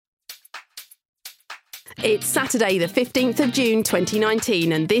It's Saturday the 15th of June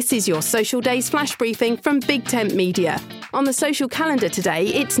 2019 and this is your Social Days flash briefing from Big Tent Media. On the social calendar today,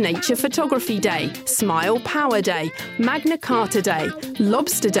 it's Nature Photography Day, Smile Power Day, Magna Carta Day,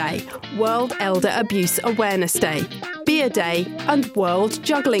 Lobster Day, World Elder Abuse Awareness Day, Beer Day and World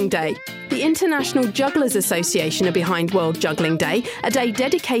Juggling Day. The International Jugglers Association are behind World Juggling Day, a day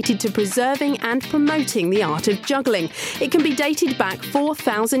dedicated to preserving and promoting the art of juggling. It can be dated back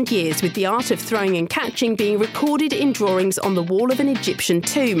 4,000 years, with the art of throwing and catching being recorded in drawings on the wall of an Egyptian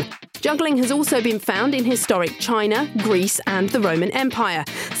tomb. Juggling has also been found in historic China, Greece and the Roman Empire.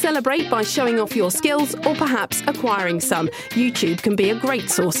 Celebrate by showing off your skills or perhaps acquiring some. YouTube can be a great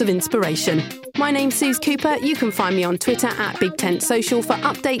source of inspiration. My name's Suze Cooper. You can find me on Twitter at Big Tent Social for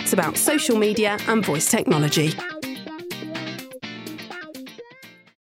updates about social media and voice technology.